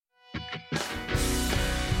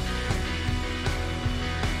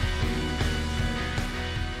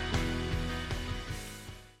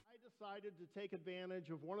decided to take advantage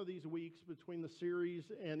of one of these weeks between the series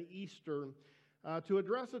and Easter to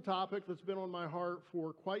address a topic that's been on my heart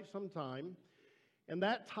for quite some time. And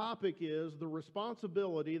that topic is the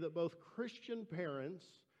responsibility that both Christian parents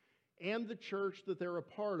and the church that they're a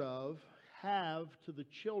part of have to the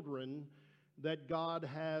children that God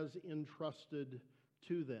has entrusted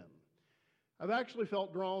to them. I've actually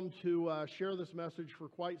felt drawn to share this message for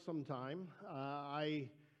quite some time. I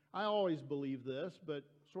always believe this, but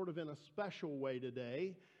sort of in a special way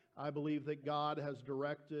today, I believe that God has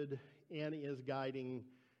directed and is guiding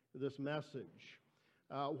this message.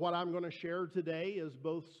 What I'm going to share today is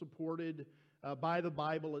both supported by the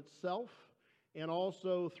Bible itself and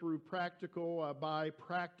also through practical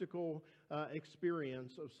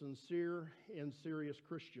experience of sincere and serious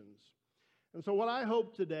Christians. And so what I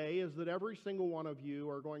hope today is that every single one of you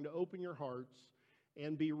are going to open your hearts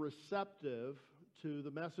and be receptive to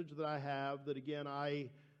the message that I have that, again, I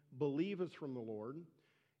believe is from the Lord.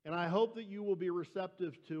 And I hope that you will be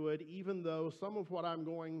receptive to it, even though some of what I'm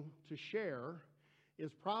going to share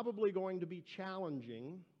is probably going to be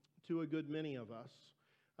challenging to a good many of us,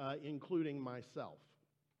 including myself.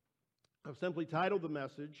 I've simply titled the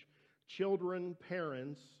message, Children,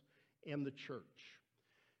 Parents, and the Church.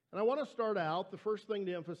 And I want to start out, the first thing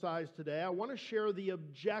to emphasize today, I want to share the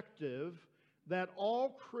objective that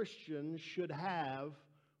all Christians should have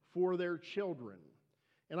for their children.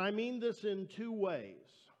 And I mean this in two ways.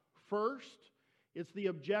 First, it's the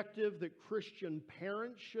objective that Christian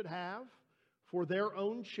parents should have for their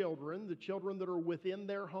own children, the children that are within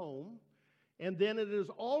their home. And then it is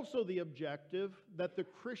also the objective that the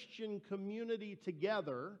Christian community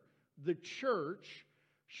together, the church,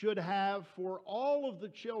 should have for all of the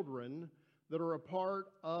children that are a part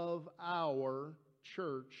of our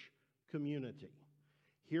church community.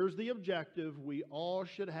 Here's the objective we all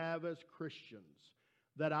should have as Christians,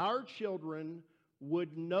 that our children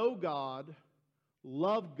would know God,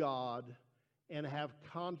 love God, and have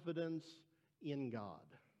confidence in God.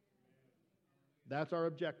 That's our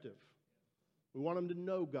objective. We want them to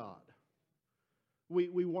know God.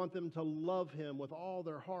 We want them to love Him with all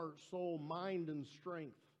their heart, soul, mind, and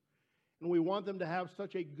strength. And we want them to have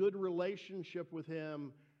such a good relationship with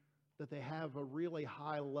Him that they have a really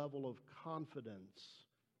high level of confidence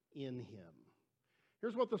in Him.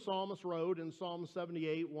 Here's what the psalmist wrote in Psalm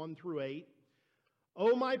 78, 1 through 8.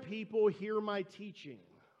 O my people, hear my teaching.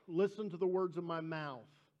 Listen to the words of my mouth.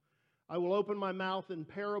 I will open my mouth in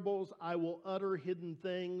parables. I will utter hidden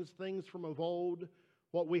things, things from of old,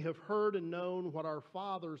 what we have heard and known, what our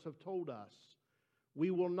fathers have told us.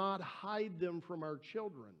 We will not hide them from our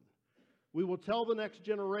children. We will tell the next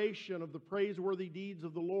generation of the praiseworthy deeds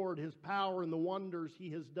of the Lord, His power and the wonders He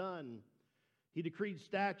has done. He decreed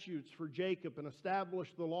statutes for Jacob and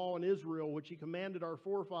established the law in Israel, which He commanded our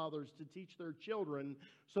forefathers to teach their children,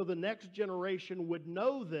 so the next generation would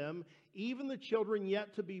know them, even the children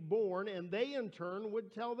yet to be born, and they in turn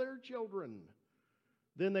would tell their children.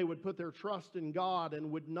 Then they would put their trust in God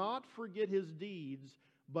and would not forget His deeds,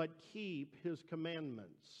 but keep His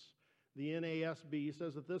commandments. The NASB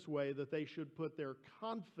says it this way, that they should put their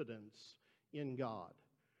confidence in God.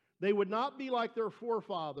 They would not be like their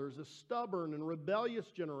forefathers, a stubborn and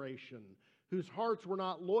rebellious generation, whose hearts were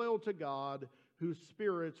not loyal to God, whose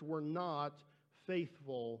spirits were not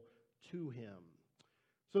faithful to Him.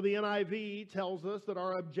 So the NIV tells us that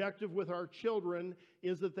our objective with our children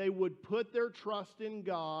is that they would put their trust in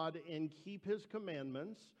God and keep His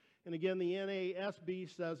commandments. And again, the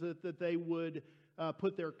NASB says it, that they would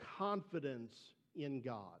put their confidence in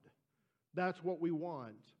God. That's what we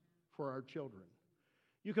want for our children.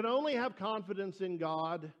 You can only have confidence in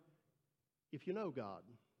God if you know God.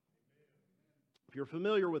 If you're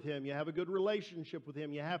familiar with Him, you have a good relationship with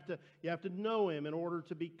Him, you have to know Him in order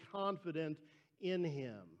to be confident in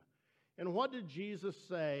Him. And what did Jesus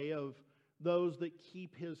say of those that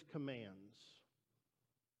keep His commands?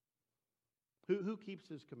 Who keeps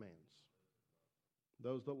His commands?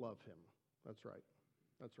 Those that love Him. That's right.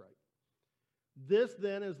 That's right. This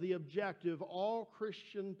then is the objective all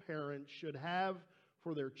Christian parents should have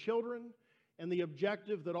for their children, and the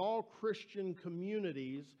objective that all Christian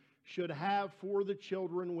communities should have for the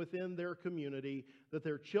children within their community, that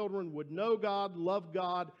their children would know God, love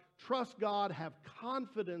God, trust God, have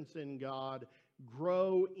confidence in God,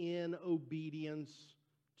 grow in obedience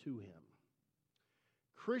to Him.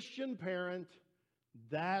 Christian parent,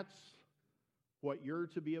 that's what you're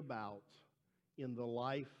to be about in the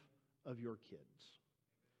life of your kids.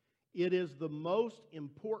 It is the most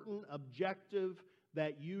important objective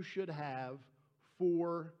that you should have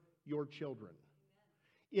for your children.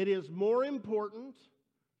 It is more important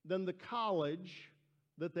than the college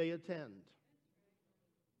that they attend.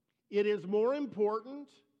 It is more important,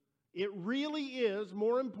 it really is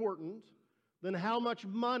more important than how much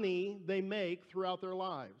money they make throughout their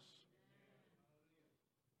lives.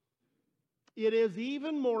 It is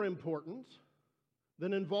even more important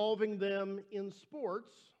than involving them in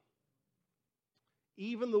sports,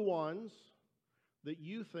 even the ones that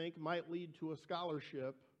you think might lead to a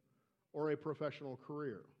scholarship or a professional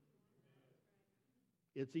career.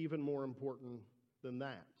 It's even more important than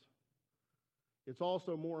that. It's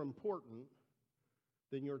also more important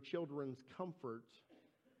than your children's comfort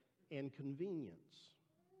and convenience.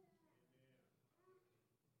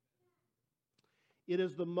 It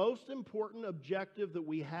is the most important objective that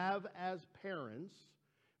we have as parents,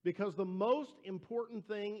 because the most important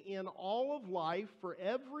thing in all of life for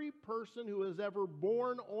every person who is ever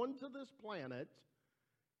born onto this planet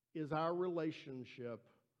is our relationship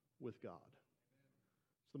with God.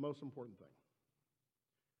 It's the most important thing.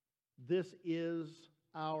 This is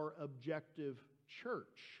our objective, church.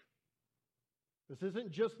 This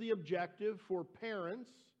isn't just the objective for parents.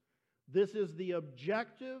 This is the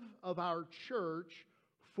objective of our church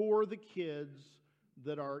for the kids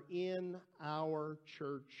that are in our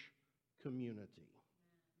church community.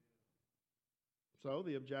 So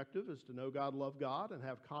the objective is to know God, love God, and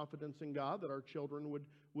have confidence in God that our children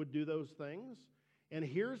would do those things. And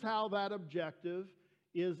here's how that objective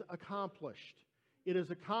is accomplished. It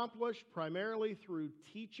is accomplished primarily through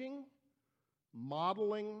teaching,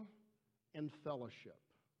 modeling, and fellowship.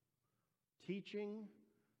 Teaching,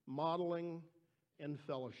 modeling, and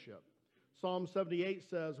fellowship. Psalm 78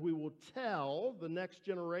 says, we will tell the next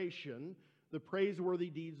generation the praiseworthy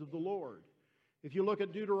deeds of the Lord. If you look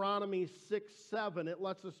at Deuteronomy 6:7, it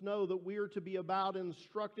lets us know that we are to be about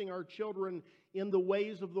instructing our children in the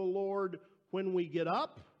ways of the Lord when we get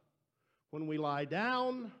up, when we lie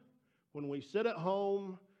down, when we sit at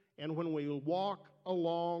home, and when we walk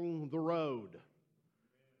along the road.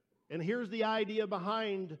 And here's the idea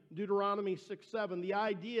behind Deuteronomy 6:7. The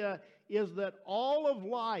idea is that all of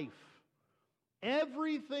life,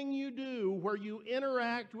 everything you do where you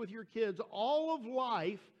interact with your kids, all of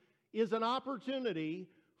life is an opportunity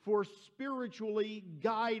for spiritually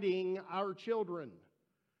guiding our children.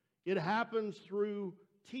 It happens through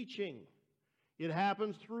teaching. It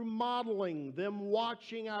happens through modeling, them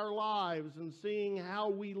watching our lives and seeing how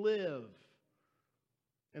we live.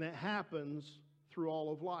 And it happens through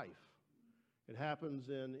all of life. It happens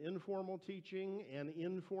in informal teaching and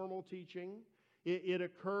informal teaching. It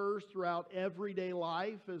occurs throughout everyday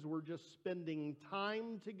life as we're just spending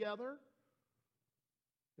time together.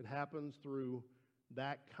 It happens through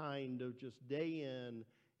that kind of just day in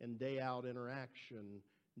and day out interaction,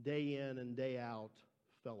 day in and day out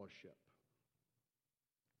fellowship.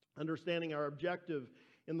 Understanding our objective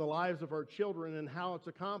in the lives of our children and how it's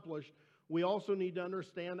accomplished, we also need to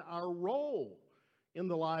understand our role in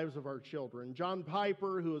the lives of our children. John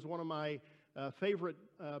Piper, who is one of my favorite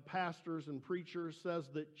pastors and preachers, says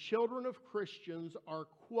that children of Christians are,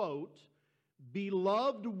 quote,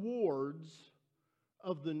 beloved wards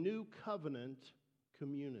of the new covenant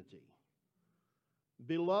community.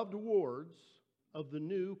 Beloved wards of the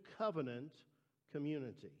new covenant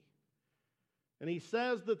community. And he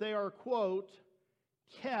says that they are, quote,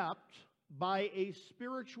 kept by a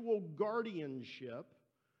spiritual guardianship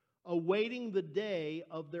awaiting the day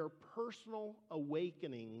of their personal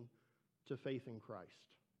awakening to faith in Christ.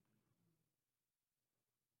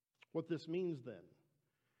 What this means then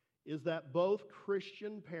is that both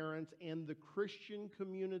Christian parents and the Christian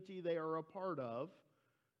community they are a part of,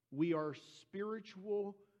 we are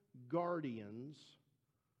spiritual guardians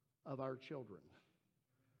of our children,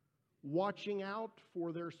 watching out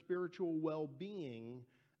for their spiritual well-being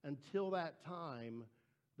until that time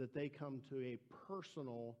that they come to a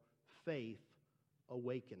personal faith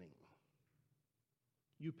awakening.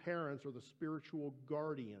 You parents are the spiritual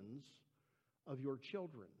guardians of your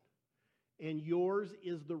children. And yours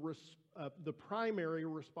is the primary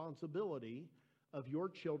responsibility of your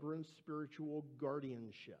children's spiritual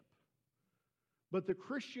guardianship. But the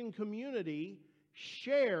Christian community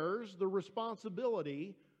shares the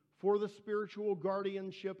responsibility for the spiritual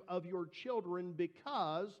guardianship of your children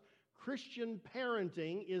because Christian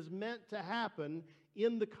parenting is meant to happen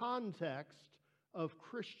in the context of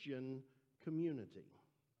Christian community.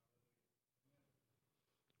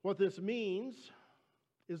 What this means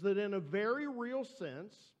is that in a very real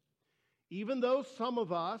sense, even though some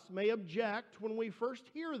of us may object when we first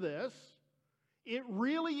hear this, it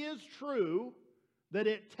really is true that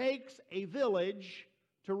it takes a village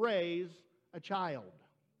to raise a child.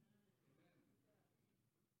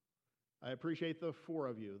 I appreciate the 4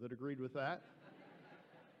 of you that agreed with that.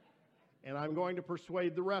 And I'm going to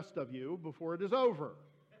persuade the rest of you before it is over,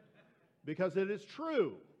 because it is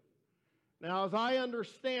true. Now, as I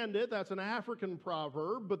understand it, that's an African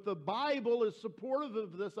proverb, but the Bible is supportive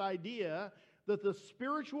of this idea that the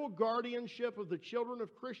spiritual guardianship of the children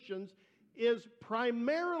of Christians is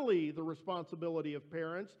primarily the responsibility of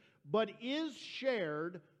parents, but is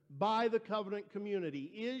shared by the covenant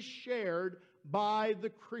community, is shared by the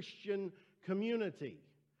Christian community.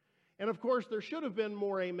 And of course, there should have been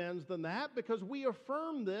more amens than that, because we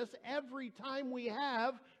affirm this every time we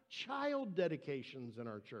have child dedications in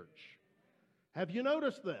our church. Have you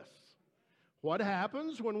noticed this? What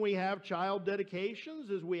happens when we have child dedications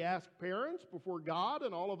is we ask parents before God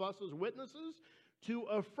and all of us as witnesses to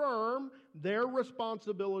affirm their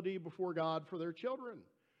responsibility before God for their children.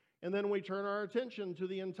 And then we turn our attention to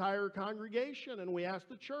the entire congregation and we ask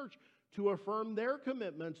the church to affirm their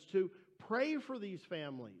commitments to pray for these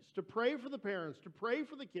families, to pray for the parents, to pray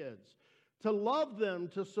for the kids, to love them,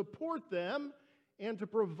 to support them, and to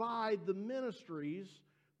provide the ministries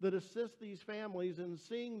that assist these families in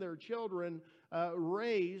seeing their children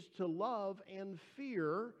raised to love and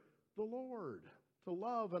fear the Lord, to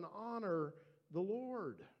love and honor the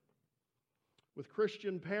Lord. With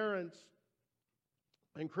Christian parents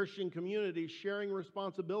and Christian communities sharing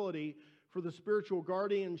responsibility for the spiritual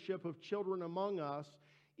guardianship of children among us,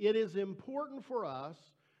 it is important for us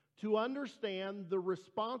to understand the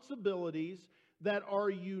responsibilities that are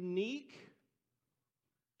unique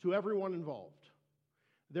to everyone involved.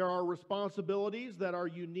 There are responsibilities that are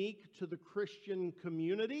unique to the Christian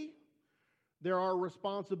community. There are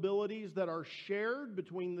responsibilities that are shared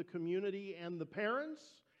between the community and the parents.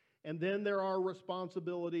 And then there are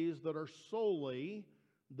responsibilities that are solely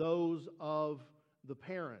those of the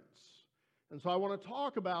parents. And so I want to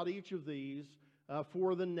talk about each of these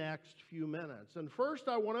for the next few minutes. And first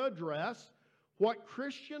I want to address what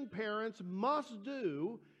Christian parents must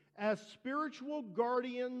do as spiritual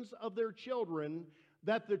guardians of their children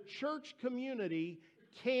that the church community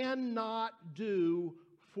cannot do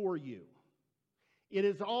for you. It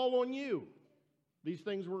is all on you, these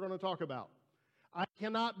things we're going to talk about. I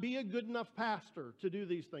cannot be a good enough pastor to do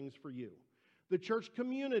these things for you. The church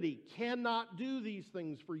community cannot do these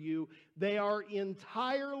things for you. They are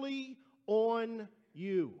entirely on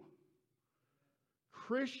you.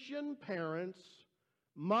 Christian parents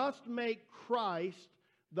must make Christ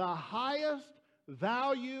the highest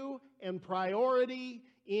value and priority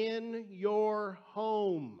in your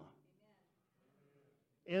home.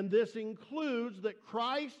 And this includes that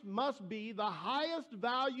Christ must be the highest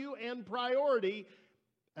value and priority,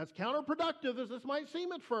 as counterproductive as this might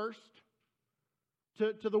seem at first,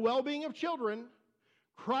 to the well-being of children.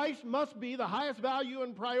 Christ must be the highest value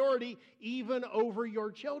and priority even over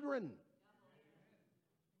your children.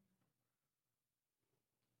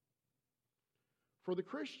 For the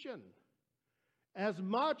Christian, as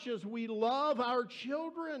much as we love our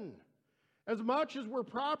children, as much as we're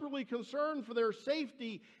properly concerned for their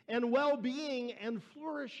safety and well-being and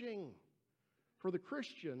flourishing, for the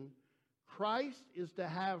Christian, Christ is to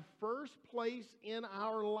have first place in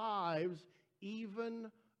our lives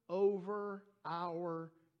even over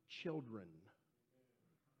our children.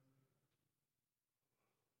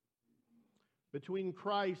 Between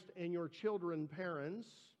Christ and your children, parents,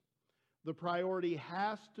 the priority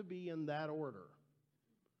has to be in that order.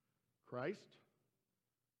 Christ,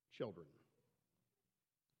 children.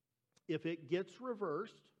 If it gets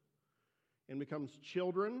reversed and becomes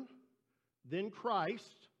children, then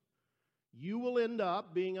Christ, you will end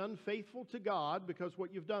up being unfaithful to God, because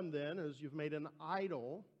what you've done then is you've made an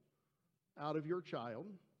idol out of your child.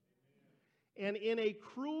 And in a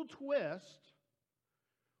cruel twist,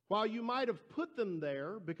 while you might have put them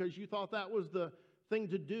there because you thought that was the thing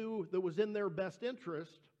to do that was in their best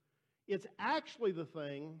interest, it's actually the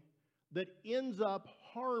thing that ends up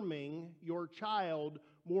harming your child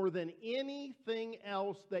more than anything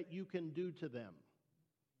else that you can do to them.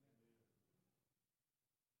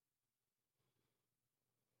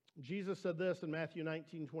 Jesus said this in Matthew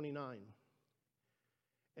 19:29.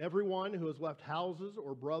 Everyone who has left houses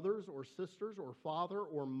or brothers or sisters or father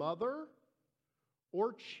or mother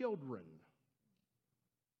or children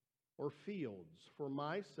or fields for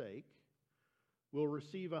my sake will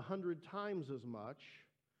receive 100 times as much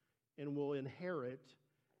and will inherit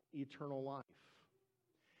eternal life.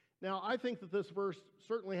 Now, I think that this verse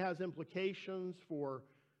certainly has implications for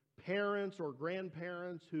parents or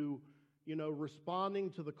grandparents who,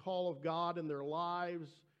 responding to the call of God in their lives,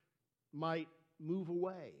 might move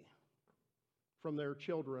away from their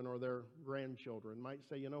children or their grandchildren. Might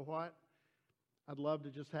say, you know what? I'd love to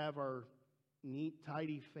just have our neat,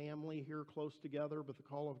 tidy family here close together, but the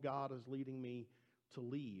call of God is leading me to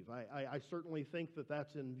leave. I certainly think that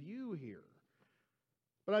that's in view here.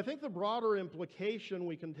 But I think the broader implication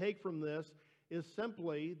we can take from this is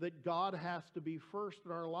simply that God has to be first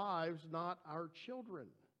in our lives, not our children.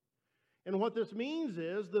 And what this means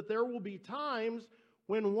is that there will be times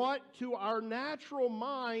when what to our natural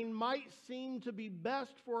mind might seem to be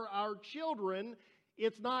best for our children,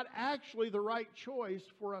 it's not actually the right choice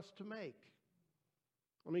for us to make.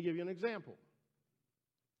 Let me give you an example.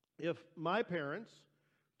 If my parents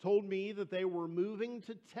told me that they were moving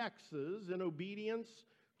to Texas in obedience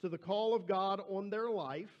to the call of God on their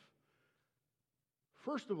life,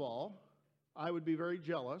 first of all, I would be very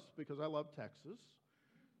jealous because I love Texas.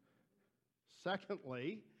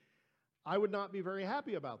 Secondly, I would not be very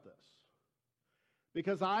happy about this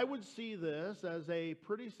because I would see this as a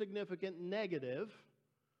pretty significant negative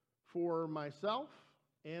for myself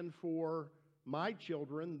and for my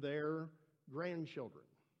children, their grandchildren.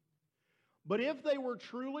 But if they were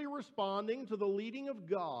truly responding to the leading of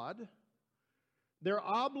God, their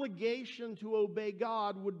obligation to obey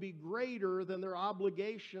God would be greater than their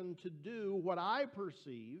obligation to do what I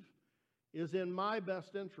perceive is in my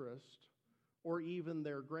best interest or even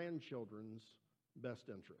their grandchildren's best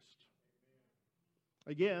interest.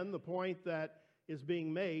 Again, the point that is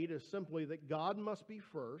being made is simply that God must be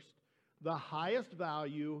first, the highest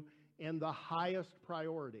value, and the highest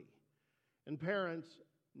priority. And parents,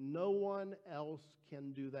 no one else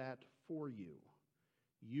can do that for you.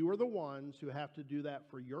 You are the ones who have to do that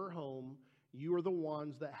for your home. You are the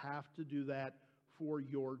ones that have to do that for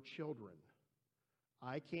your children.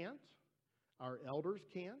 I can't. Our elders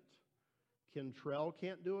can't. Kentrell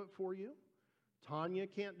can't do it for you. Tanya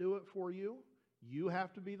can't do it for you. You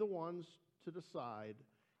have to be the ones to decide.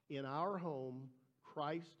 In our home,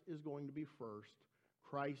 Christ is going to be first.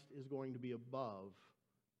 Christ is going to be above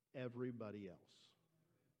everybody else.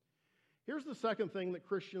 Here's the second thing that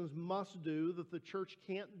Christians must do that the church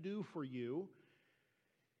can't do for you.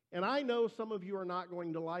 And I know some of you are not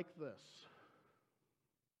going to like this.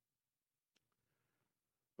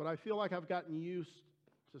 But I feel like I've gotten used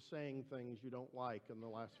to saying things you don't like in the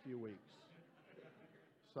last few weeks.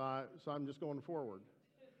 So I'm just going forward.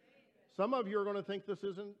 Some of you are going to think this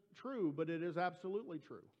isn't true, but it is absolutely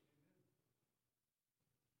true.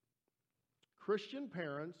 Christian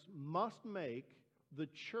parents must make the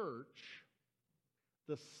church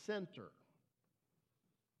the center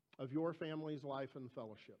of your family's life and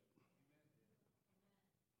fellowship.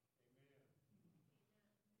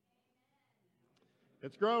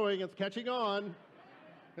 It's growing, it's catching on.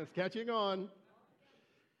 It's catching on.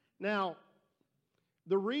 Now,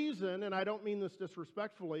 the reason, and I don't mean this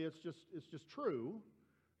disrespectfully, it's just true.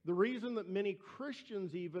 The reason that many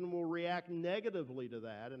Christians even will react negatively to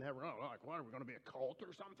that and have, what, are we going to be a cult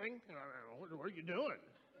or something? What are you doing?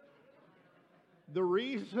 The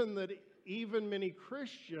reason that even many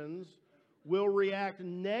Christians will react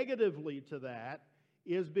negatively to that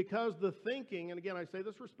is because the thinking, and again, I say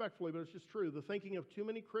this respectfully, but it's just true, the thinking of too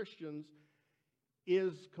many Christians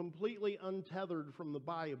is completely untethered from the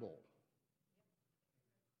Bible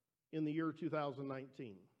in the year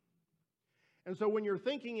 2019. And so when your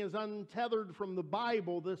thinking is untethered from the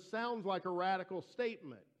Bible, this sounds like a radical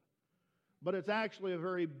statement, but it's actually a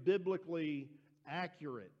very biblically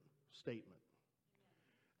accurate statement.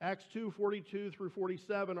 Acts 2:42 through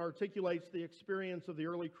 47 articulates the experience of the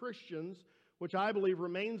early Christians, which I believe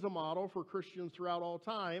remains a model for Christians throughout all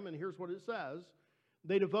time, and here's what it says.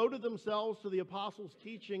 They devoted themselves to the apostles'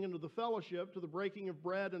 teaching and to the fellowship, to the breaking of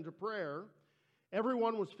bread and to prayer.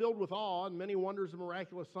 Everyone was filled with awe, and many wonders and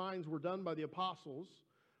miraculous signs were done by the apostles.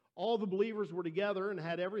 All the believers were together and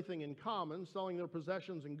had everything in common, selling their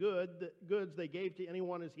possessions and goods they gave to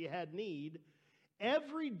anyone as he had need.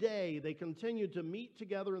 Every day they continued to meet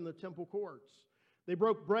together in the temple courts. They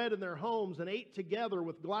broke bread in their homes and ate together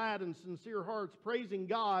with glad and sincere hearts, praising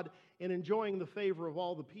God and enjoying the favor of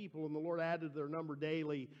all the people. And the Lord added to their number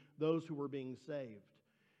daily those who were being saved.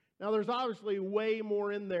 Now, there's obviously way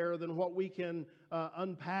more in there than what we can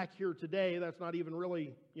unpack here today. That's not even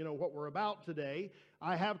really, what we're about today.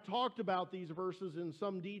 I have talked about these verses in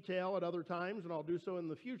some detail at other times, and I'll do so in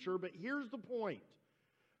the future. But here's the point.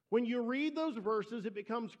 When you read those verses, it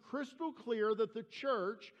becomes crystal clear that the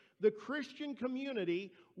church, the Christian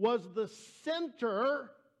community, was the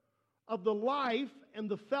center of the life and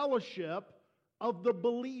the fellowship of the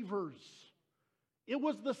believers. It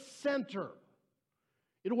was the center.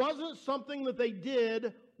 It wasn't something that they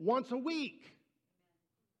did once a week.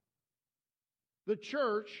 The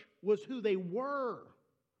church was who they were.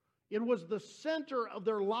 It was the center of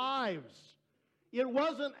their lives. It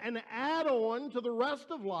wasn't an add-on to the rest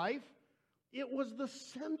of life. It was the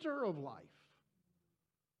center of life.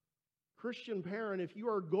 Christian parent, if you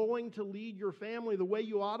are going to lead your family the way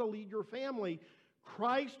you ought to lead your family,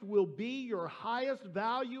 Christ will be your highest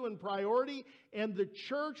value and priority, and the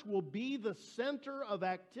church will be the center of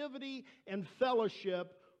activity and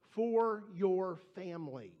fellowship for your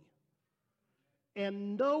family.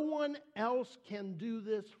 And no one else can do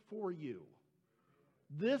this for you.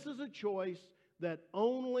 This is a choice that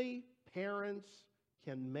only parents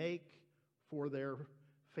can make for their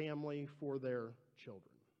family, for their children.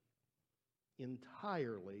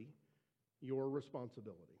 Entirely your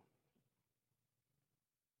responsibility.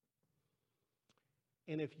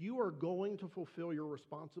 And if you are going to fulfill your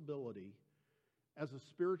responsibility as a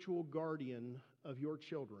spiritual guardian of your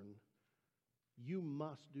children, you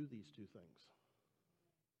must do these two things.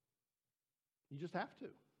 You just have to.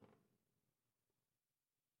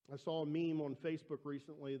 I saw a meme on Facebook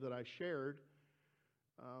recently that I shared.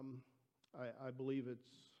 I believe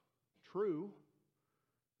it's true.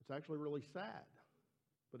 It's actually really sad,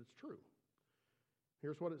 but it's true.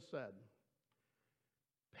 Here's what it said.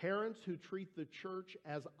 Parents who treat the church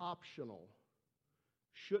as optional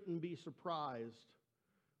shouldn't be surprised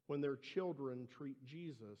when their children treat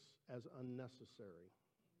Jesus as unnecessary.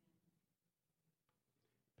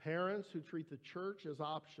 Parents who treat the church as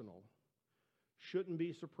optional shouldn't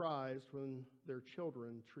be surprised when their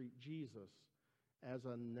children treat Jesus as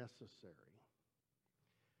unnecessary.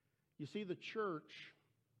 You see, the church,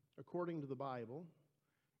 according to the Bible,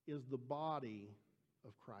 is the body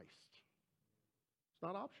of Christ. It's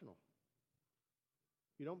not optional.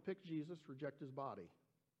 You don't pick Jesus, reject his body.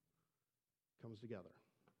 It comes together.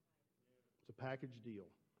 It's a package deal.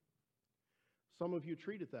 Some of you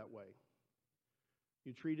treat it that way.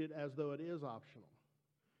 You treat it as though it is optional.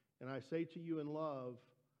 And I say to you in love,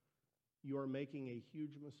 you are making a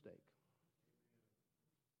huge mistake.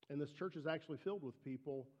 And this church is actually filled with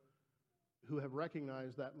people who have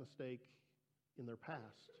recognized that mistake in their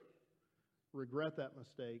past, regret that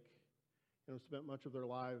mistake, and have spent much of their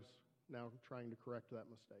lives now trying to correct that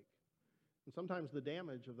mistake. And sometimes the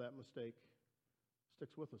damage of that mistake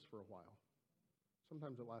sticks with us for a while.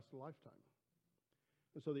 Sometimes it lasts a lifetime.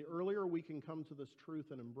 And so the earlier we can come to this truth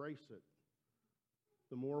and embrace it,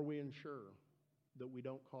 the more we ensure that we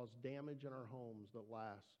don't cause damage in our homes that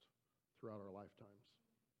last throughout our lifetimes.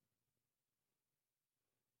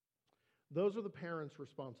 Those are the parents'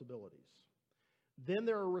 responsibilities. Then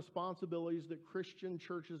there are responsibilities that Christian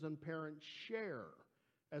churches and parents share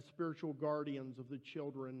as spiritual guardians of the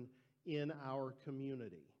children in our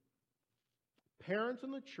community. Parents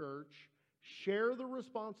in the church share the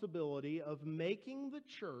responsibility of making the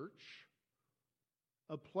church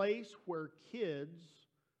a place where kids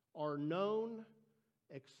are known,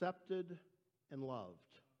 accepted, and loved.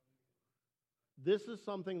 This is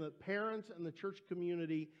something that parents and the church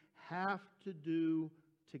community have to do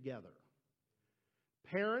together.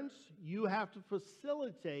 Parents, you have to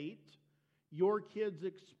facilitate your kids'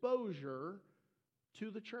 exposure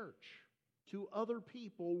to the church, to other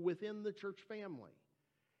people within the church family.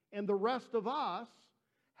 And the rest of us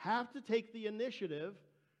have to take the initiative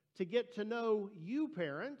to get to know you,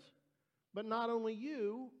 parent, but not only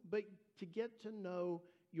you, but to get to know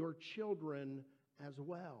your children as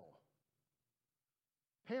well.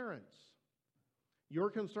 Parents, your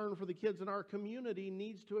concern for the kids in our community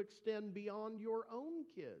needs to extend beyond your own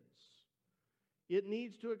kids. It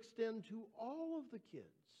needs to extend to all of the kids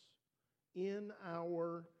in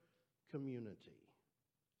our community.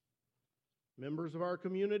 Members of our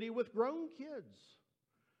community with grown kids,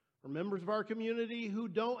 or members of our community who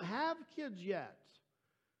don't have kids yet,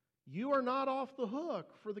 you are not off the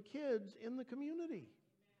hook for the kids in the community.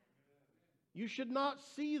 You should not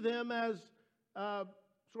see them as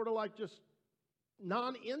sort of like just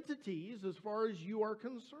non-entities as far as you are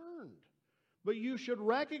concerned. But you should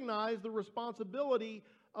recognize the responsibility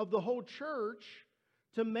of the whole church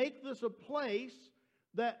to make this a place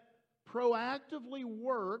that proactively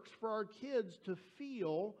works for our kids to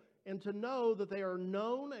feel and to know that they are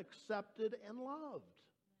known, accepted, and loved.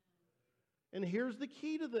 And here's the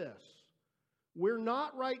key to this. We're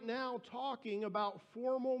not right now talking about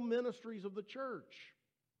formal ministries of the church.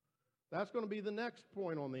 That's going to be the next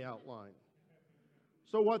point on the outline.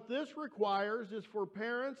 So what this requires is for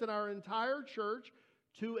parents and our entire church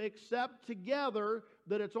to accept together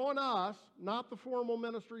that it's on us, not the formal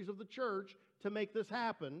ministries of the church, to make this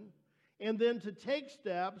happen, and then to take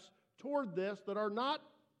steps toward this that are not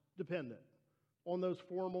dependent on those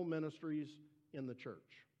formal ministries in the church.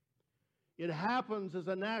 It happens as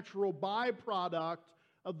a natural byproduct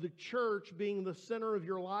of the church being the center of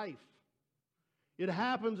your life. It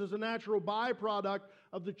happens as a natural byproduct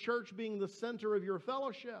of the church being the center of your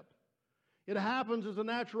fellowship. It happens as a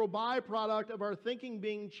natural byproduct of our thinking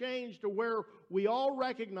being changed to where we all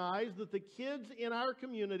recognize that the kids in our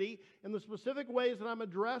community, in the specific ways that I'm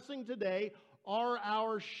addressing today, are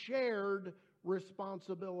our shared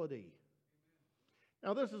responsibility.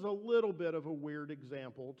 Now, this is a little bit of a weird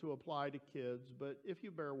example to apply to kids, but if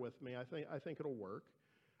you bear with me, I think it'll work.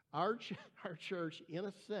 Our church, in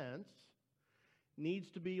a sense,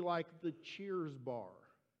 needs to be like the Cheers bar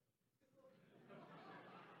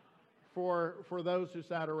for those who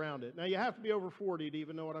sat around it. Now, you have to be over 40 to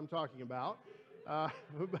even know what I'm talking about.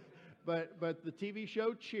 But the TV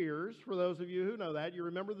show Cheers, for those of you who know that, you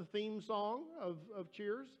remember the theme song of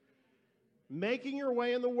Cheers? Making your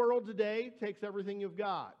way in the world today takes everything you've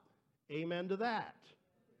got. Amen to that.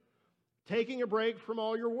 Taking a break from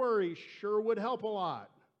all your worries sure would help a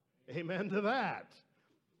lot. Amen to that.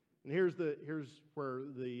 And here's where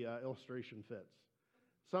the illustration fits.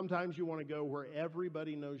 Sometimes you want to go where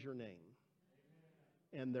everybody knows your name,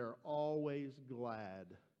 and they're always glad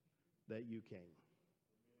that you came.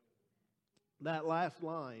 That last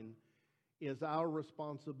line is our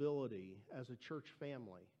responsibility as a church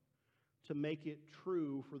family to make it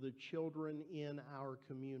true for the children in our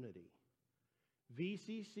community.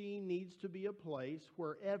 VCC needs to be a place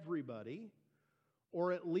where everybody,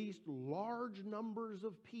 or at least large numbers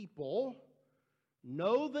of people,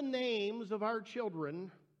 know the names of our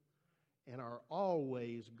children and are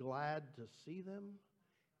always glad to see them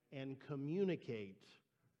and communicate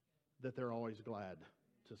that they're always glad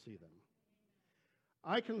to see them.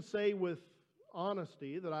 I can say with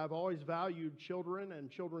honesty that I've always valued children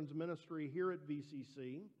and children's ministry here at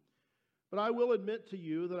VCC, but I will admit to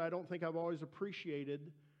you that I don't think I've always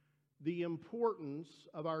appreciated the importance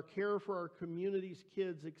of our care for our community's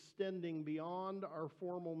kids extending beyond our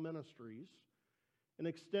formal ministries and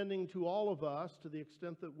extending to all of us, to the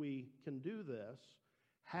extent that we can do this,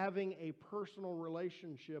 having a personal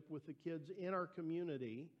relationship with the kids in our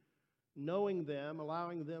community, knowing them,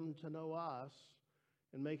 allowing them to know us,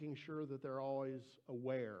 and making sure that they're always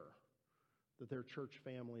aware that their church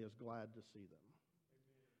family is glad to see them.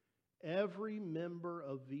 Every member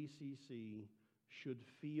of VCC should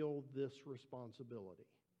feel this responsibility.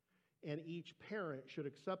 And each parent should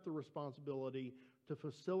accept the responsibility to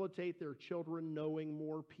facilitate their children knowing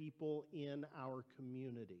more people in our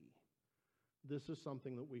community. This is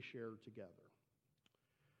something that we share together.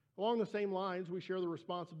 Along the same lines, we share the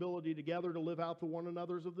responsibility together to live out the one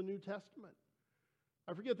another's of the New Testament.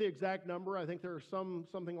 I forget the exact number. I think there are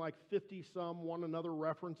something like 50-some one another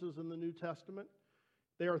references in the New Testament.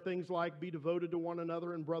 They are things like be devoted to one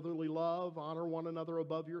another in brotherly love, honor one another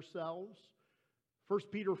above yourselves. 1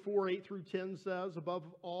 Peter 4:8-10 says, above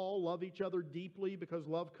all, love each other deeply because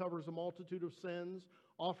love covers a multitude of sins.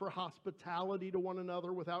 Offer hospitality to one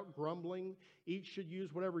another without grumbling. Each should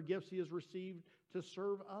use whatever gifts he has received to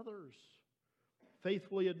serve others,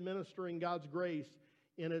 faithfully administering God's grace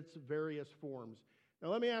in its various forms. Now,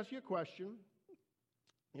 let me ask you a question.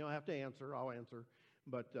 You don't have to answer. I'll answer.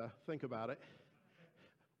 But think about it.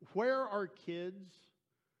 Where are kids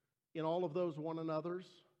in all of those one another's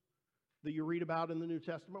that you read about in the New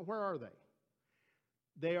Testament? Where are they?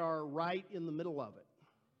 They are right in the middle of it.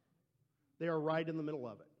 They are right in the middle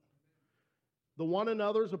of it. The one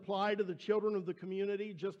another's apply to the children of the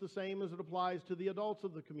community just the same as it applies to the adults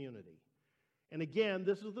of the community. And again,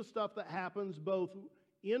 this is the stuff that happens both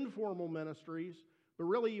in formal ministries, but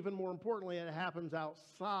really even more importantly, it happens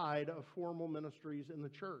outside of formal ministries in the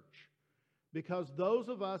church. Because those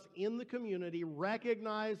of us in the community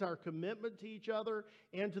recognize our commitment to each other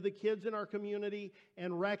and to the kids in our community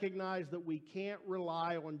and recognize that we can't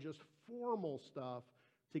rely on just formal stuff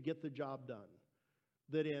to get the job done.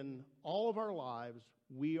 That in all of our lives,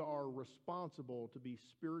 we are responsible to be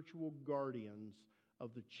spiritual guardians of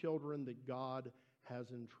the children that God has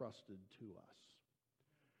entrusted to us.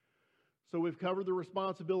 So we've covered the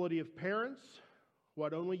responsibility of parents,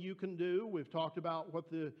 what only you can do. We've talked about what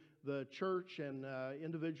the church and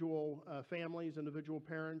individual families, individual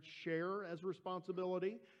parents share as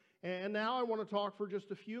responsibility. And now I want to talk for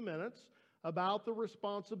just a few minutes about the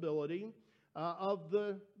responsibility of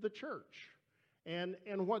the church and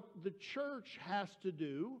what the church has to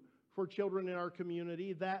do for children in our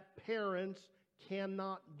community that parents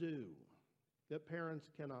cannot do. That parents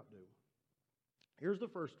cannot do. Here's the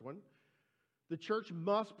first one. The church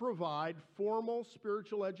must provide formal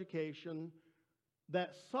spiritual education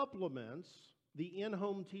that supplements the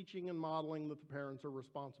in-home teaching and modeling that the parents are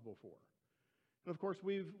responsible for. And of course,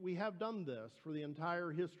 we have done this for the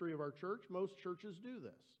entire history of our church. Most churches do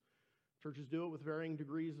this. Churches do it with varying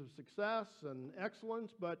degrees of success and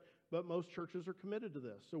excellence, but most churches are committed to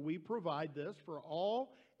this. So we provide this for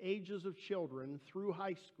all ages of children through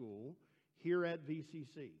high school here at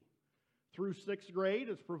VCC. Through 6th grade,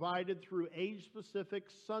 it's provided through age-specific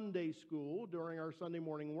Sunday school during our Sunday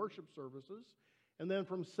morning worship services. And then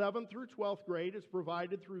from 7th through 12th grade, it's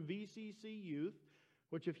provided through VCC Youth,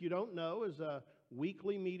 which, if you don't know, is a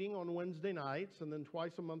weekly meeting on Wednesday nights and then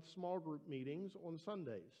twice a month small group meetings on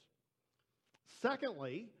Sundays.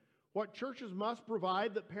 Secondly, what churches must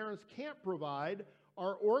provide that parents can't provide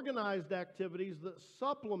are organized activities that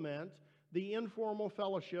supplement the informal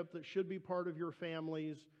fellowship that should be part of your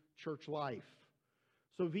family's church life.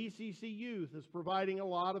 So VCC Youth is providing a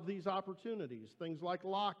lot of these opportunities, things like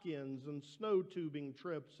lock-ins and snow tubing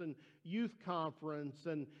trips and youth conference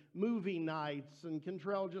and movie nights, and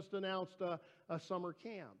Kentrell just announced a summer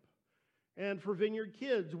camp. And for Vineyard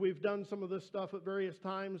Kids, we've done some of this stuff at various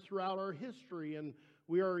times throughout our history, and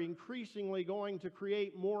we are increasingly going to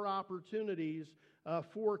create more opportunities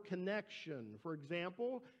for connection. For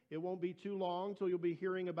example, it won't be too long till you'll be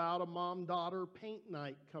hearing about a mom-daughter paint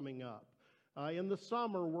night coming up. In the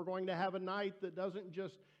summer, we're going to have a night that doesn't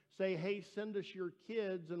just say, hey, send us your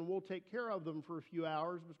kids and we'll take care of them for a few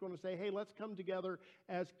hours, but it's going to say, hey, let's come together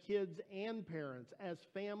as kids and parents, as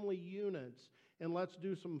family units, and let's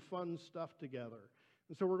do some fun stuff together.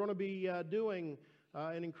 And so we're going to be doing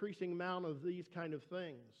an increasing amount of these kind of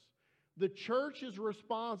things. The church is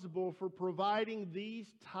responsible for providing these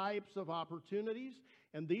types of opportunities,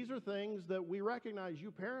 and these are things that we recognize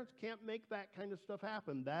you parents can't make that kind of stuff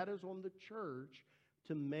happen. That is on the church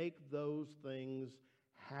to make those things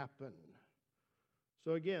happen.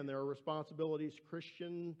 So again, there are responsibilities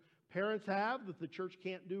Christian parents have that the church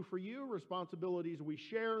can't do for you, responsibilities we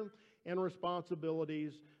share, and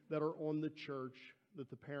responsibilities that are on the church that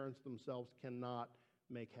the parents themselves cannot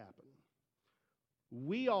make happen.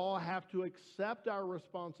 We all have to accept our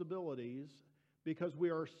responsibilities because we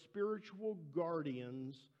are spiritual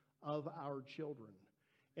guardians of our children.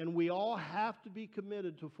 And we all have to be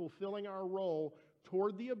committed to fulfilling our role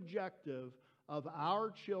toward the objective of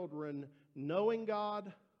our children knowing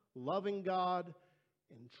God, loving God,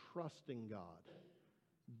 and trusting God,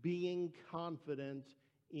 being confident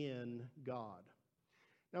in God.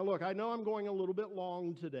 Now look, I know I'm going a little bit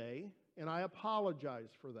long today, and I apologize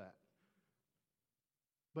for that,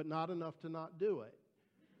 but not enough to not do it.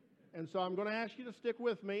 And so I'm going to ask you to stick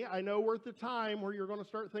with me. I know we're at the time where you're going to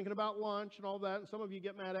start thinking about lunch and all that, and some of you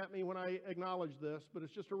get mad at me when I acknowledge this, but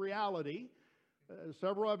it's just a reality.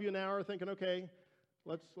 Several of you now are thinking, okay,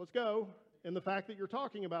 let's go. And the fact that you're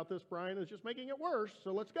talking about this, Brian, is just making it worse,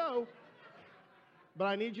 so let's go. But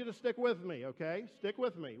I need you to stick with me, okay? Stick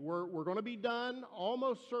with me. We're going to be done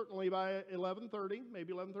almost certainly by 11:30,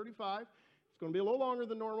 maybe 11:35. It's going to be a little longer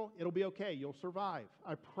than normal. It'll be okay. You'll survive.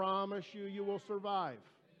 I promise you, you will survive.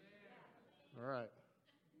 All right.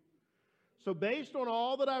 So based on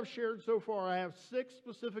all that I've shared so far, I have 6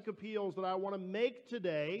 specific appeals that I want to make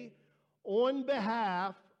today on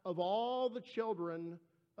behalf of all the children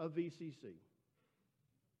of VCC.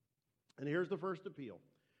 And here's the first appeal.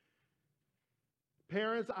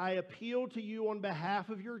 Parents, I appeal to you on behalf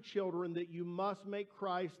of your children that you must make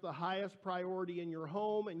Christ the highest priority in your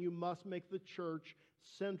home, and you must make the church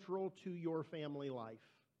central to your family life.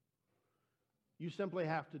 You simply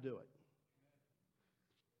have to do it.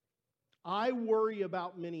 I worry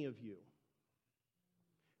about many of you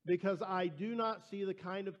because I do not see the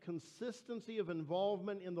kind of consistency of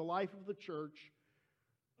involvement in the life of the church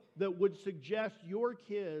that would suggest your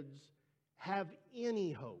kids have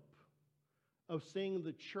any hope of seeing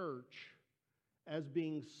the church as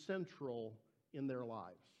being central in their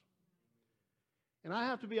lives. And I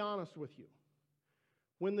have to be honest with you.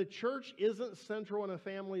 When the church isn't central in a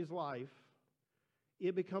family's life,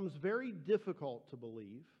 it becomes very difficult to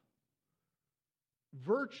believe,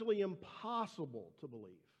 virtually impossible to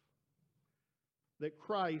believe, that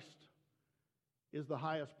Christ is the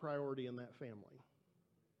highest priority in that family.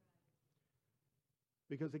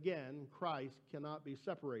 Because again, Christ cannot be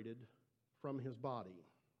separated from his body.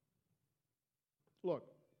 Look,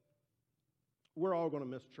 we're all going to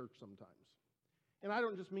miss church sometimes. And I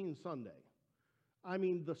don't just mean Sunday. I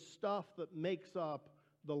mean the stuff that makes up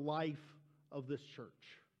the life of this church.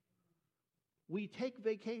 We take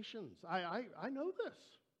vacations. I know this.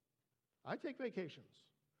 I take vacations.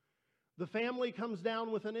 The family comes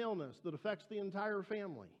down with an illness that affects the entire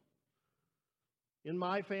family. In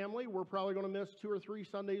my family, we're probably going to miss 2 or 3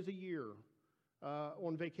 Sundays a year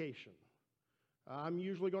on vacation. I'm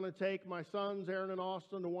usually going to take my sons, Aaron and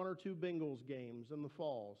Austin, to 1 or 2 Bengals games in the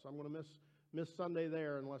fall. So I'm going to miss miss Sunday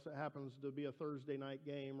there unless it happens to be a Thursday night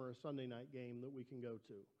game or a Sunday night game that we can go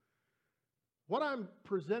to. What I'm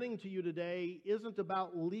presenting to you today isn't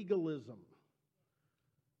about legalism.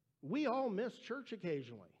 We all miss church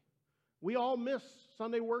occasionally. We all miss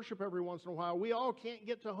Sunday worship every once in a while. We all can't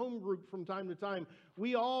get to home group from time to time.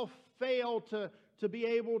 We all fail to be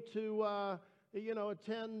able to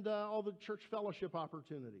attend all the church fellowship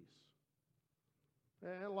opportunities.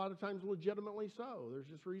 And a lot of times legitimately so. There's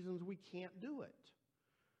just reasons we can't do it.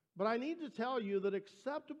 But I need to tell you that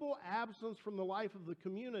acceptable absence from the life of the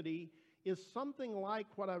community is something like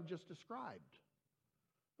what I've just described.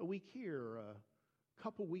 A week here, a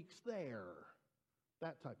couple weeks there,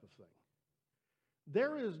 that type of thing.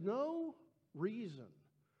 There is no reason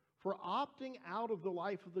for opting out of the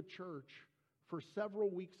life of the church for several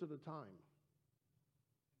weeks at a time.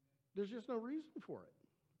 There's just no reason for it.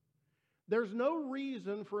 There's no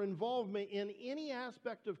reason for involvement in any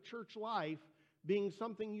aspect of church life being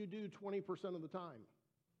something you do 20% of the time.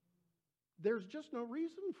 There's just no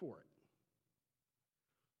reason for it.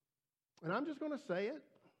 And I'm just going to say it.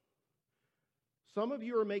 Some of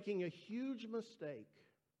you are making a huge mistake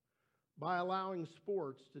by allowing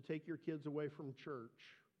sports to take your kids away from church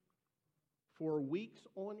for weeks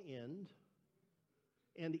on end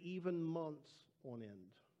and even months on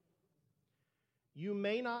end. You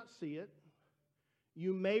may not see it.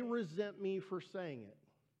 You may resent me for saying it.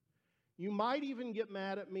 You might even get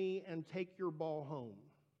mad at me and take your ball home.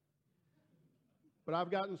 But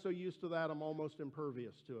I've gotten so used to that, I'm almost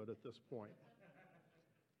impervious to it at this point.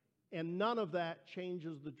 And none of that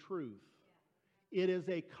changes the truth. It is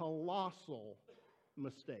a colossal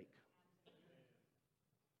mistake.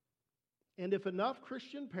 And if enough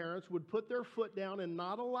Christian parents would put their foot down and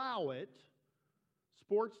not allow it,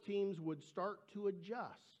 sports teams would start to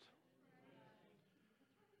adjust.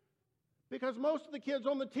 Because most of the kids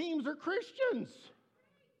on the teams are Christians,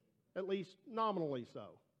 at least nominally so,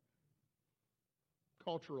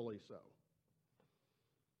 culturally so.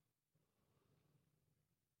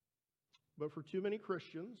 But for too many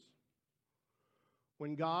Christians,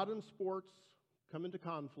 when God and sports come into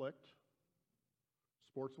conflict,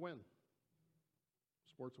 sports win.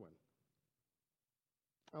 Sports win.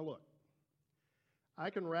 Now look, I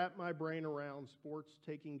can wrap my brain around sports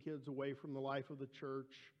taking kids away from the life of the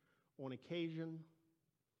church on occasion,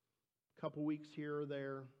 a couple weeks here or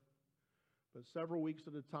there, but several weeks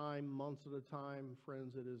at a time, months at a time,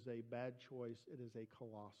 friends, it is a bad choice. It is a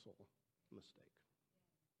colossal mistake.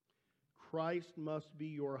 Christ must be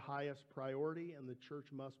your highest priority, and the church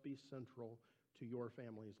must be central to your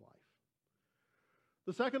family's life.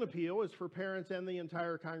 The second appeal is for parents and the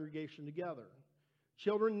entire congregation together.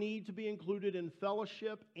 Children need to be included in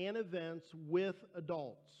fellowship and events with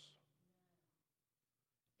adults.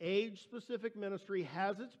 Age-specific ministry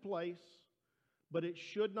has its place, but it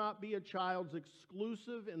should not be a child's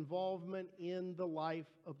exclusive involvement in the life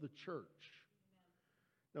of the church.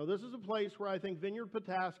 Now, this is a place where I think Vineyard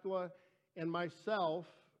Pataskala and myself,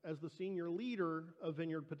 as the senior leader of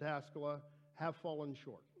Vineyard Pataskala, have fallen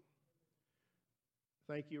short.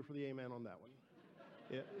 Thank you for the amen on that one.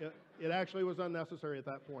 It actually was unnecessary at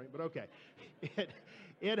that point, but okay.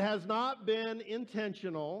 It has not been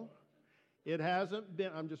intentional. It hasn't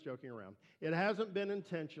been, I'm just joking around. It hasn't been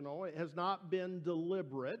intentional. It has not been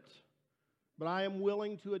deliberate, but I am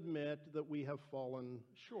willing to admit that we have fallen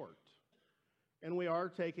short. And we are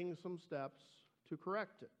taking some steps to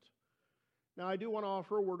correct it. Now, I do want to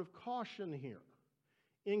offer a word of caution here.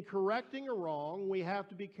 In correcting a wrong, we have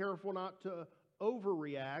to be careful not to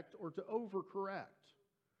overreact or to overcorrect.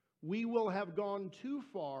 We will have gone too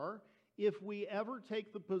far if we ever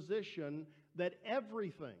take the position that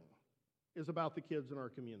everything is about the kids in our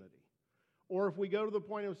community. Or if we go to the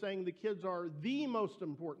point of saying the kids are the most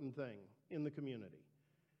important thing in the community.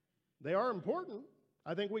 They are important.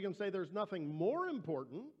 I think we can say there's nothing more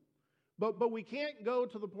important, but we can't go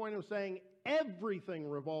to the point of saying everything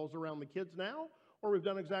revolves around the kids now, or we've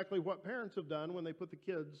done exactly what parents have done when they put the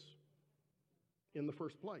kids in the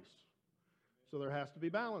first place. So there has to be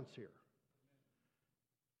balance here.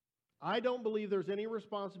 I don't believe there's any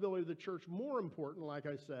responsibility of the church more important, like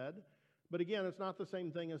I said, but again, it's not the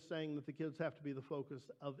same thing as saying that the kids have to be the focus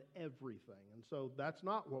of everything, and so that's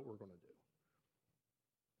not what we're going to do.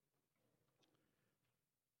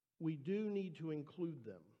 We do need to include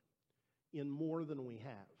them in more than we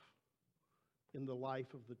have in the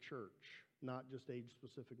life of the church, not just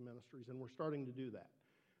age-specific ministries, and we're starting to do that.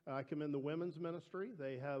 I commend the women's ministry.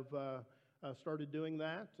 They have started doing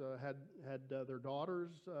that, had their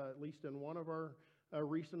daughters, at least in one of our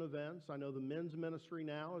recent events. I know the men's ministry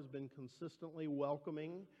now has been consistently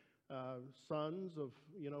welcoming sons of,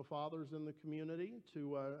 fathers in the community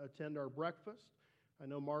to attend our breakfast. I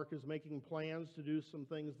know Mark is making plans to do some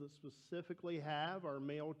things that specifically have our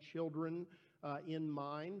male children in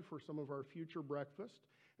mind for some of our future breakfast.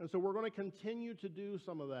 And so we're going to continue to do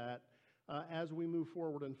some of that as we move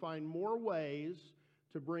forward and find more ways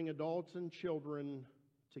to bring adults and children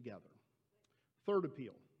together. Third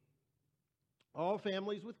appeal. All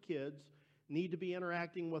families with kids need to be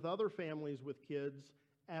interacting with other families with kids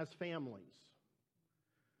as families.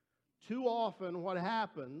 Too often what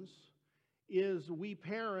happens is we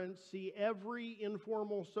parents see every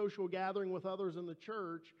informal social gathering with others in the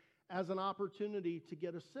church as an opportunity to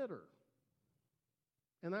get a sitter.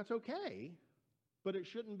 And that's okay, but it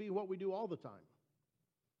shouldn't be what we do all the time.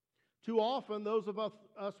 Too often, those of us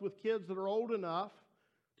with kids that are old enough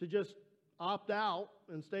to just opt out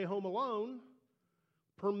and stay home alone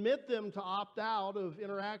permit them to opt out of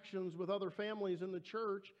interactions with other families in the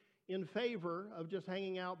church in favor of just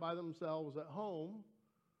hanging out by themselves at home.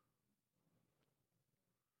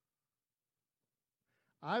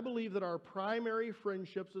 I believe that our primary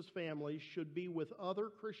friendships as families should be with other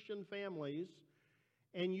Christian families,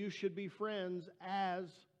 and you should be friends as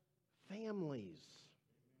families.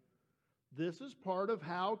 This is part of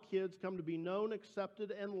how kids come to be known,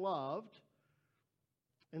 accepted, and loved,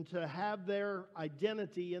 and to have their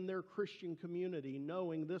identity in their Christian community,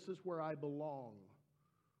 knowing this is where I belong.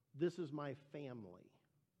 This is my family.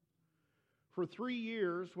 For 3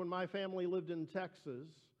 years, when my family lived in Texas,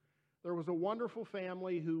 there was a wonderful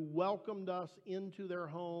family who welcomed us into their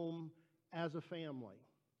home as a family.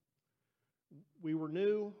 We were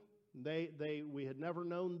new. We had never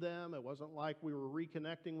known them. It wasn't like we were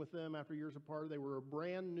reconnecting with them after years apart. They were a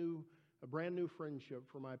brand new friendship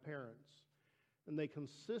for my parents. And they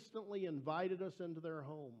consistently invited us into their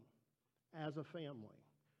home as a family.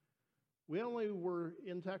 We only were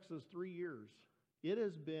in Texas 3 years. It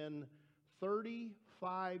has been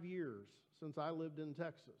 35 years since I lived in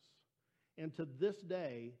Texas. And to this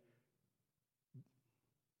day,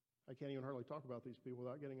 I can't even hardly talk about these people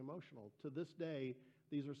without getting emotional. To this day,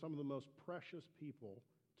 these are some of the most precious people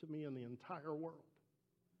to me in the entire world.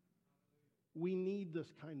 We need this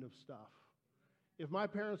kind of stuff. If my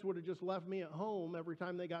parents would have just left me at home every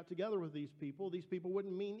time they got together with these people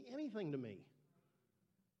wouldn't mean anything to me.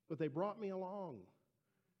 But they brought me along.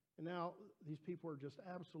 And now these people are just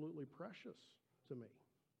absolutely precious to me.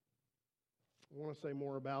 I want to say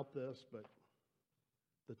more about this, but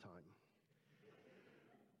the time.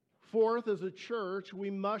 Fourth, as a church, we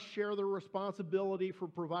must share the responsibility for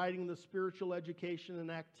providing the spiritual education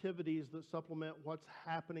and activities that supplement what's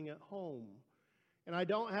happening at home. And I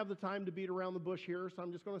don't have the time to beat around the bush here, so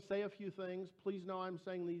I'm just going to say a few things. Please know I'm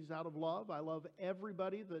saying these out of love. I love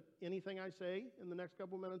everybody that anything I say in the next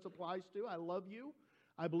couple minutes applies to. I love you.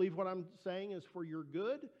 I believe what I'm saying is for your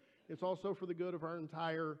good. It's also for the good of our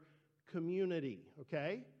entire community,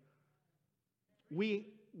 okay? We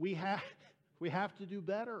have to do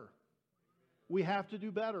better. We have to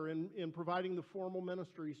do better in providing the formal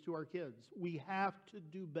ministries to our kids. We have to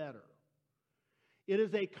do better. It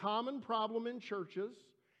is a common problem in churches,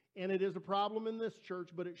 and it is a problem in this church,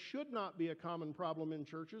 but it should not be a common problem in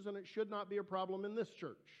churches, and it should not be a problem in this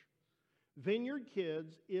church. Vineyard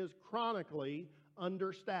Kids is chronically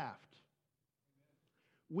understaffed.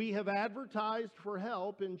 We have advertised for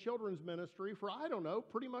help in children's ministry for,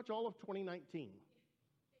 pretty much all of 2019.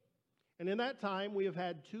 And in that time, we have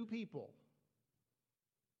had 2 people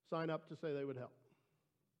sign up to say they would help.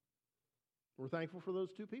 We're thankful for those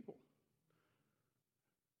 2 people.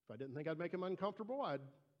 If I didn't think I'd make them uncomfortable, I'd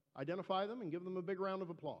identify them and give them a big round of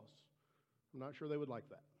applause. I'm not sure they would like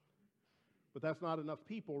that. But that's not enough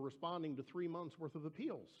people responding to 3 months' worth of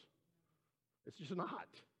appeals. It's just not.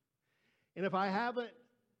 And if I haven't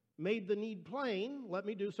made the need plain, let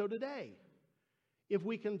me do so today. If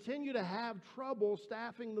we continue to have trouble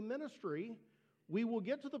staffing the ministry, we will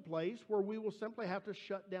get to the place where we will simply have to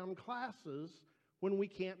shut down classes when we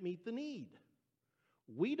can't meet the need.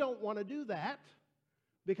 We don't want to do that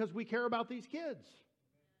because we care about these kids.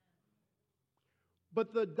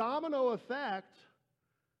 But the domino effect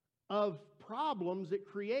of problems it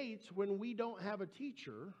creates when we don't have a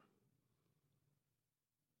teacher,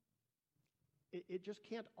 it just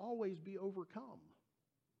can't always be overcome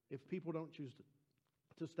if people don't choose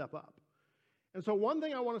to step up. And so one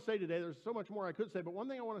thing I want to say today, there's so much more I could say, but one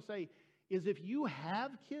thing I want to say is if you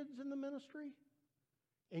have kids in the ministry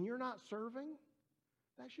and you're not serving,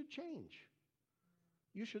 that should change.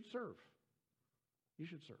 You should serve. You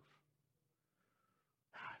should serve.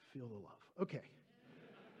 I feel the love. Okay.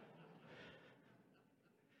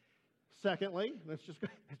 Secondly, it's just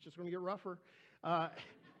going to get rougher.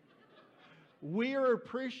 We are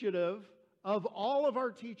appreciative of all of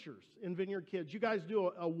our teachers in Vineyard Kids. You guys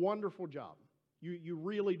do a wonderful job. You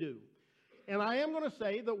really do. And I am going to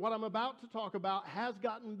say that what I'm about to talk about has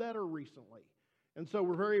gotten better recently. And so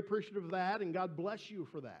we're very appreciative of that, and God bless you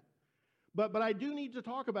for that. But I do need to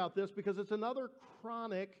talk about this because it's another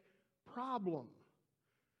chronic problem.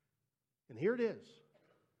 And here it is.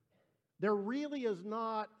 There really is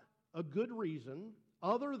not a good reason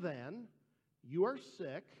other than you are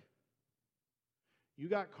sick, you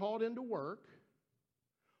got called into work,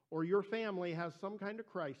 or your family has some kind of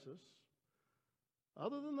crisis.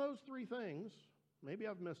 Other than those three things, maybe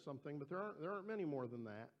I've missed something, but there aren't many more than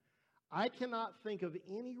that. I cannot think of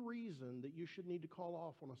any reason that you should need to call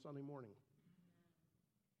off on a Sunday morning.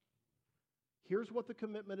 Here's what the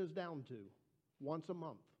commitment is down to: once a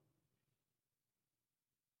month.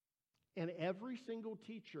 And every single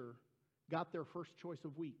teacher got their first choice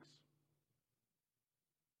of weeks.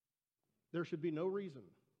 There should be no reason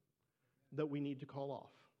that we need to call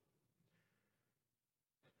off.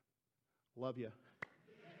 Love you.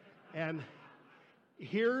 And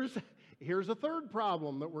here's a third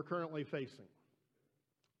problem that we're currently facing.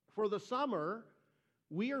 For the summer,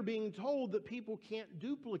 we are being told that people can't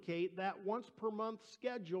duplicate that once per month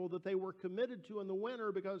schedule that they were committed to in the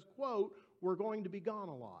winter because, quote, we're going to be gone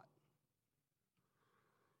a lot.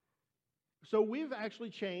 So we've actually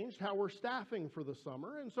changed how we're staffing for the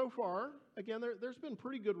summer, and so far, again, there's been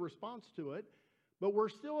pretty good response to it, but we're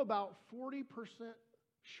still about 40%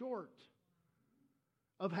 short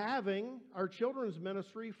of having our children's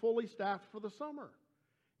ministry fully staffed for the summer.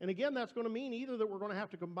 And again, that's going to mean either that we're going to have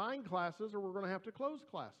to combine classes or we're going to have to close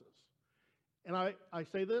classes. And I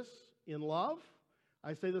say this in love.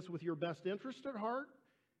 I say this with your best interest at heart,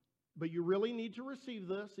 but you really need to receive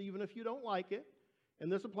this even if you don't like it.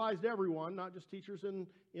 And this applies to everyone, not just teachers in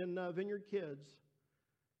Vineyard Kids.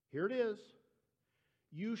 Here it is.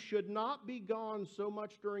 You should not be gone so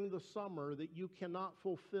much during the summer that you cannot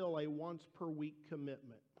fulfill a once per week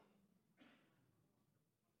commitment.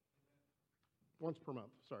 Once per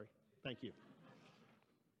month, sorry. Thank you.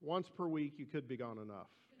 Once per week, you could be gone enough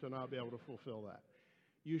to not be able to fulfill that.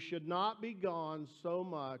 You should not be gone so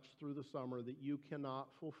much through the summer that you cannot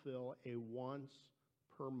fulfill a once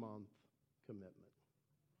per month commitment.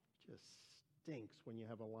 Just stinks when you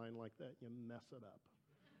have a line like that, you mess it up.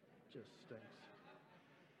 Just stinks.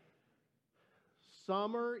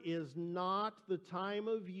 Summer is not the time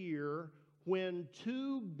of year when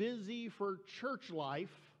too busy for church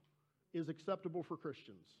life is acceptable for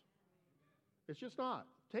Christians. It's just not.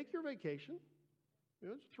 Take your vacation.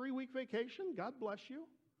 It's a 3-week vacation. God bless you.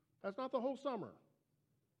 That's not the whole summer.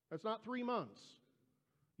 That's not 3 months.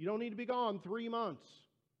 You don't need to be gone 3 months.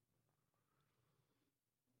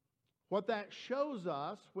 What that shows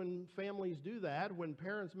us when families do that, when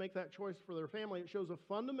parents make that choice for their family, it shows a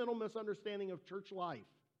fundamental misunderstanding of church life.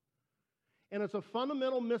 And it's a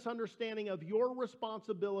fundamental misunderstanding of your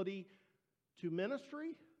responsibility to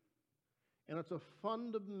ministry, and it's a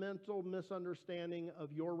fundamental misunderstanding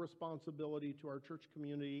of your responsibility to our church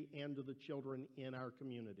community and to the children in our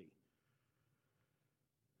community.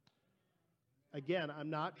 Again, I'm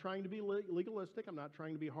not trying to be legalistic. I'm not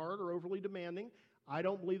trying to be hard or overly demanding. I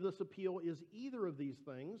don't believe this appeal is either of these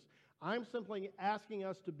things. I'm simply asking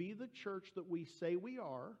us to be the church that we say we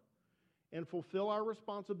are and fulfill our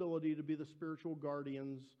responsibility to be the spiritual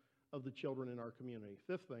guardians of the children in our community.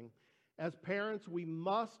 Fifth thing, as parents, we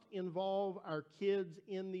must involve our kids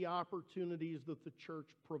in the opportunities that the church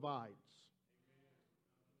provides.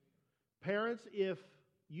 Parents, if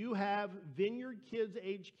you have Vineyard Kids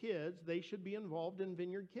age kids, they should be involved in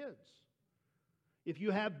Vineyard Kids. If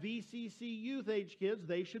you have VCC youth age kids,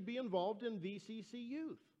 they should be involved in VCC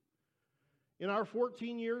youth. In our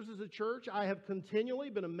 14 years as a church, I have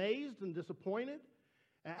continually been amazed and disappointed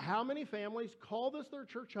at how many families call this their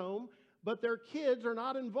church home, but their kids are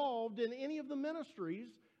not involved in any of the ministries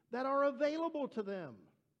that are available to them.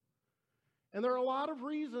 And there are a lot of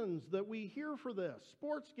reasons that we hear for this.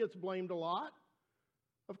 Sports gets blamed a lot.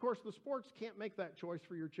 Of course, the sports can't make that choice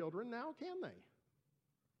for your children now, can they?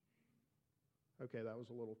 Okay, that was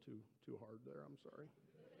a little too hard there. I'm sorry.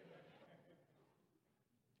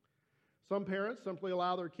 Some parents simply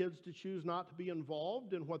allow their kids to choose not to be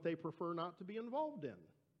involved in what they prefer not to be involved in.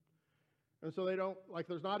 And so they don't, like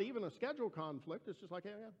there's not even a schedule conflict. It's just like,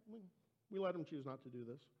 yeah, we let them choose not to do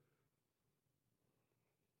this.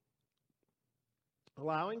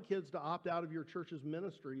 Allowing kids to opt out of your church's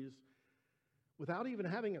ministries without even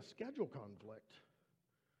having a schedule conflict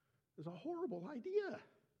is a horrible idea.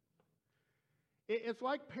 It's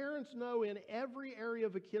like parents know in every area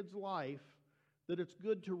of a kid's life that it's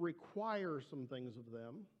good to require some things of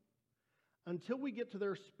them. until we get to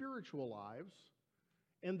their spiritual lives.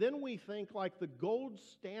 And then we think like the gold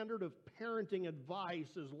standard of parenting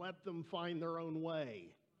advice is let them find their own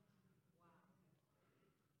way.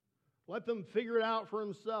 Let them figure it out for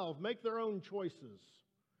themselves, make their own choices.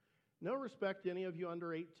 No respect to any of you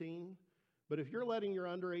under 18, but if you're letting your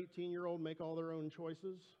under 18-year-old make all their own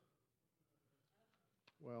choices,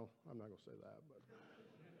 well, I'm not going to say that, but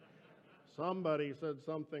somebody said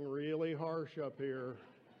something really harsh up here.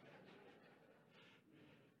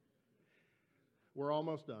 We're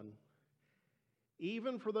almost done.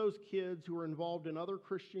 Even for those kids who are involved in other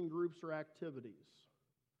Christian groups or activities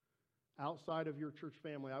outside of your church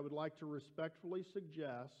family, I would like to respectfully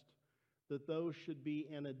suggest that those should be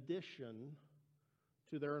an addition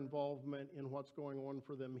to their involvement in what's going on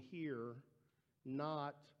for them here,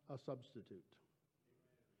 not a substitute.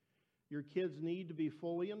 Your kids need to be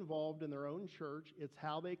fully involved in their own church. It's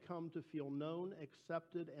how they come to feel known,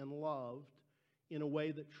 accepted, and loved in a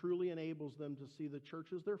way that truly enables them to see the church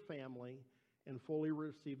as their family and fully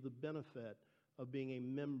receive the benefit of being a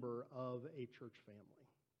member of a church family.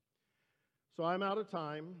 So I'm out of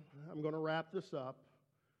time. I'm going to wrap this up.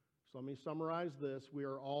 So let me summarize this. We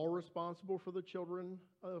are all responsible for the children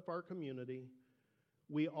of our community.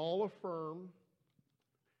 We all affirm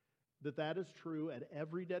that that is true at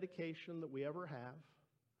every dedication that we ever have.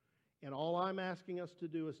 And all I'm asking us to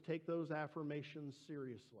do is take those affirmations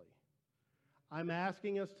seriously. I'm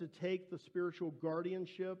asking us to take the spiritual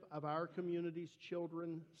guardianship of our community's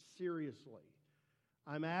children seriously.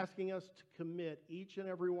 I'm asking us to commit, each and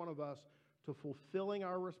every one of us, to fulfilling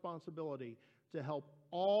our responsibility to help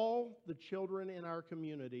all the children in our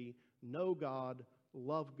community know God,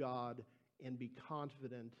 love God, and be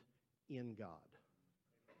confident in God.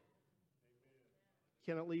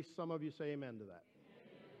 Can at least some of you say amen to that?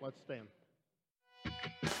 Amen. Let's stand.